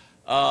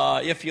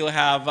 if you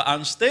have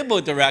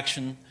unstable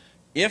direction,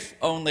 if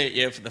only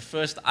if the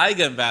first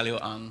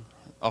eigenvalue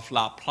of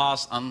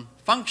Laplace on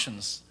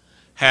functions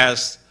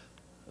has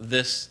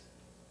this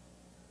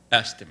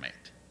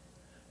estimate.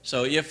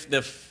 So if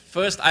the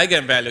first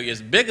eigenvalue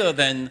is bigger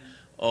than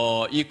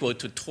or equal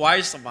to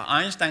twice of an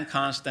Einstein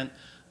constant,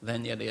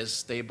 then it is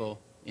stable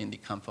in the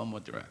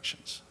conformal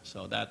directions.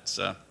 So that's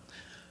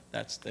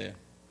the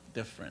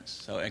difference.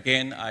 So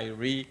again, I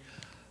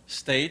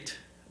restate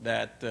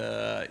that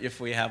if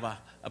we have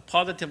a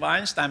positive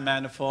Einstein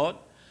manifold,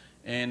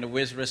 and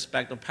with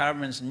respect to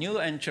Paraman's new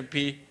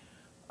entropy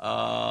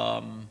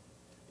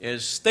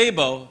is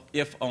stable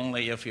if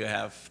only if you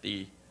have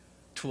the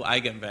two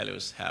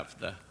eigenvalues have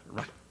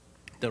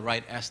the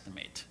right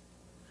estimate.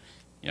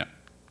 Yeah.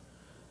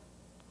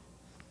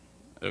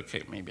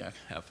 Okay, maybe I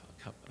have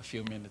a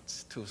few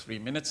minutes,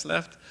 2-3 minutes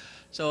left.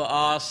 So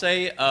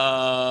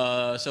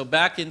so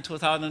back in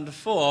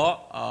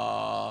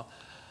 2004,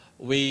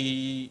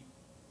 we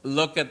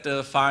look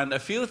at find a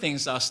few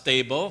things are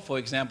stable. For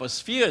example,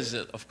 spheres,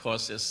 of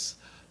course, is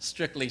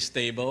strictly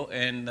stable,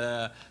 and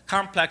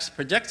complex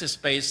projective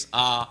space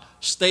are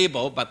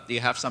stable, but they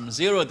have some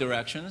zero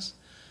directions.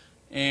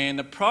 And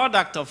the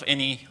product of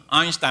any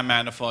Einstein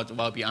manifold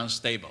will be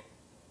unstable.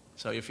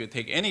 So if you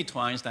take any two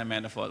Einstein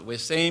manifold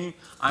with same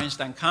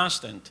Einstein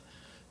constant,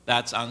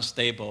 that's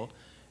unstable.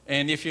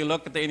 And if you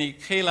look at any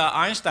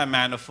Kähler-Einstein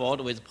manifold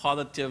with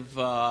positive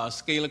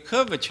scalar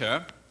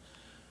curvature,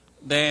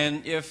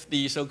 then if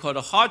the so-called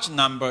Hodge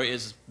number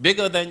is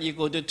bigger than or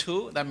equal to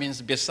 2, that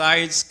means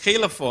besides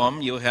scalar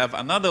form, you have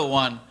another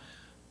one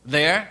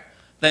there,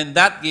 then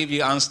that gives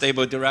you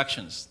unstable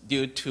directions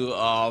due to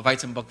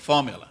Weissenberg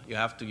formula.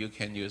 You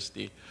can use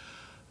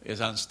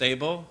is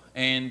unstable.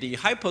 And the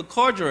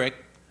hyperquadratic,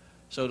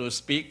 so to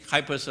speak,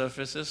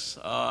 hypersurfaces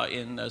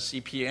in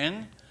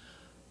CPN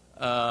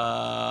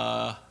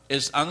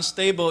is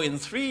unstable in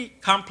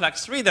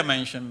complex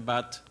 3-dimension,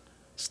 but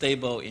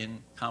stable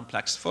in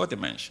complex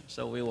 4-dimension.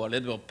 So we were a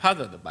little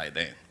puzzled by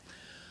then.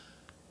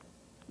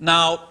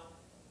 Now,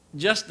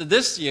 just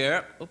this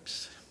year,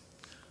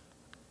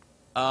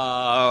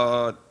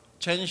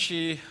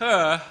 Chen-Shi He,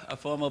 a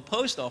former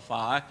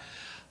postdoc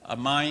of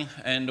mine,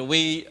 and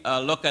we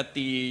look at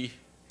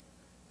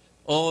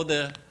all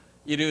the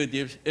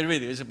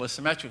irreducible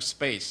symmetric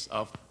space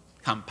of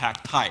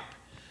compact type.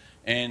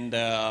 And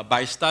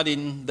by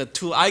studying the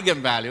two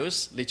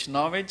eigenvalues,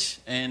 Lichnovich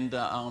and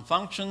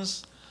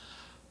functions,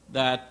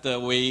 that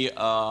we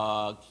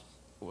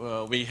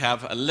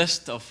have a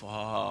list of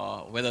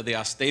whether they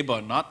are stable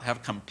or not,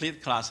 have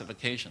complete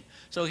classification.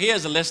 So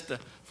here's a list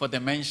for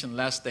dimension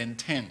less than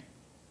 10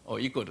 or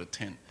equal to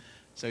 10.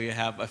 So you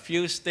have a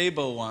few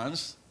stable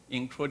ones,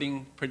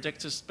 including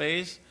projective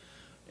space,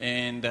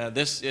 and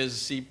this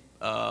is the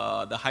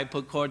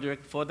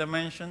hyperquadratic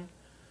 4-dimension,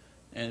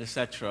 and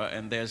etc.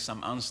 And there's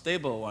some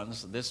unstable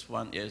ones. This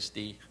one is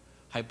the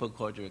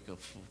hyperquadratic of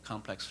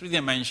complex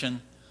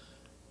 3-dimension.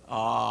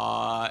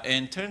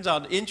 And turns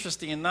out,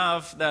 interesting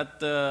enough, that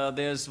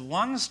there's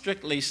one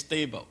strictly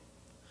stable.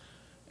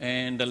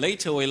 And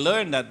later we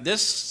learned that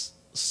this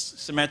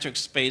symmetric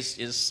space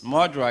is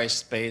modularized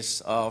space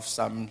of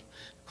some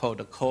called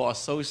the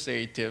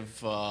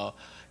co-associative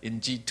in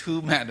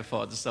G2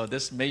 manifolds. So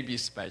this may be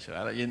special.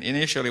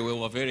 Initially, we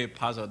were very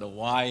puzzled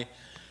why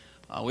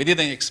we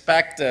didn't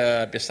expect,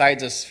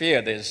 besides the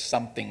sphere, there's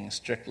something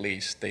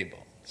strictly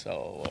stable.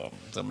 So,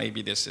 so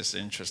maybe this is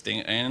interesting.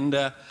 And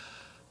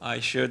I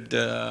should,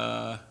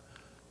 I'll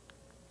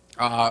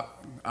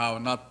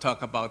not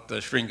talk about the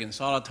shrinking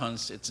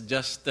solitons. It's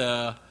just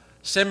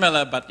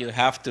similar, but you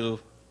have to,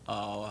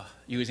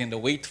 using the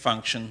weight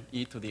function,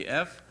 e to the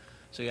f.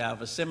 So you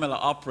have similar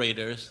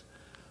operators.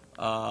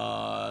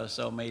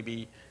 So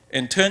maybe,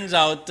 and turns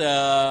out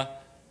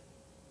that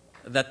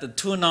the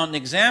two known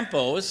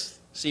examples,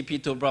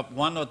 CP2 drop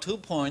 1 or 2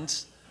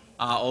 points,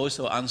 are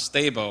also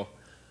unstable.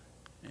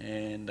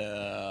 And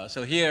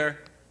so here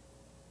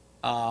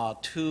are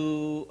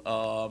two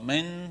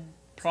main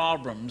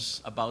problems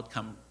about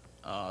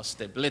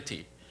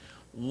stability.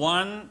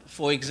 One,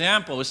 for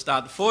example,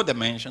 start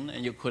 4-dimension,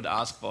 and you could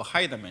ask for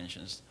high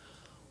dimensions.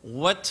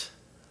 What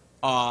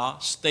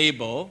are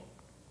stable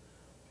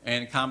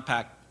and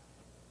compact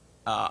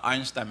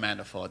Einstein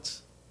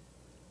manifolds?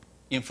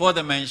 In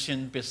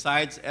 4-dimension,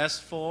 besides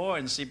S4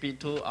 and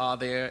CP2, are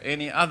there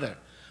any other?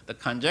 The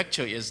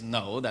conjecture is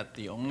no, that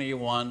the only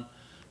one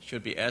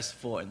should be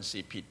S4 and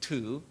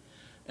CP2.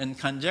 And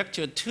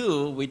conjecture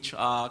 2, which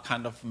are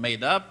kind of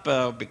made up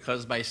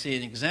because by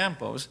seeing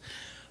examples,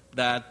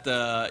 that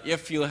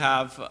if you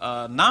have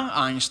a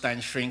non-Einstein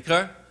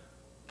shrinker,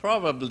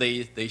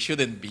 probably they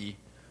shouldn't be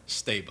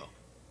stable.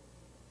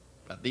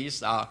 But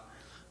these are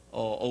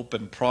all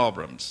open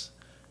problems.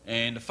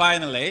 And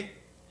finally,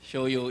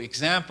 show you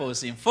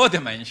examples in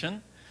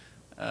 4-dimension.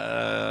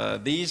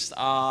 These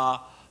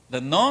are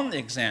the known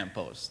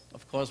examples.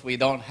 Of course, we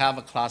don't have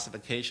a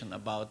classification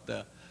about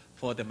the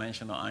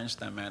 4-dimensional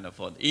Einstein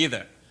manifold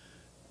either.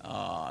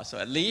 So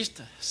at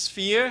least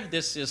sphere,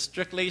 this is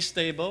strictly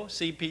stable.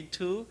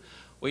 CP2,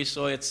 we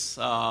saw it's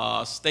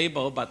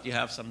stable, but you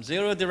have some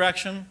zero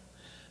direction.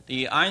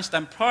 The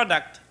Einstein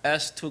product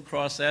S2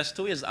 cross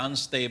S2 is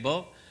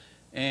unstable.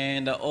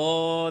 And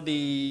all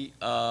the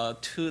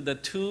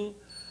two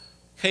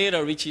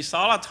Kähler-Ricci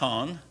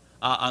soliton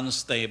are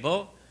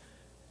unstable.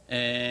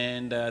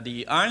 And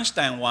the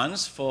Einstein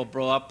ones for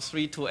blow up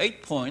 3 to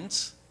 8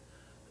 points,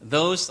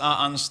 those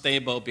are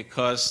unstable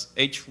because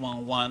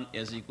H11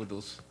 is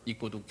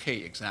equal to K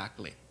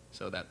exactly.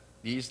 So that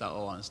these are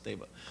all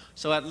unstable.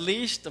 So at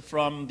least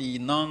from the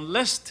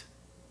non-list,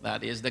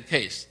 that is the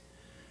case.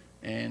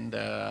 And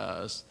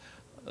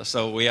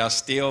so we are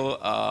still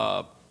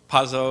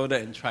puzzled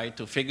and try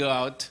to figure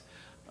out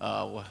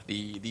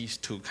these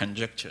two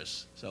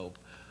conjectures. So,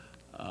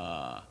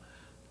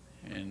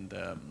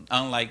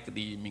 unlike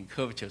the mean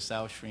curvature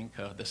cell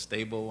shrinker, the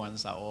stable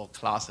ones are all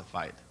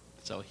classified.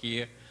 So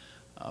here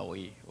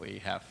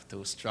we have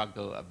to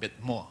struggle a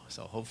bit more.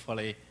 So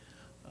hopefully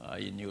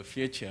in your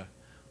future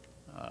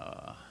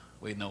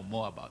we know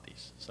more about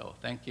this. So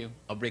thank you.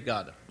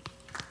 Obrigado.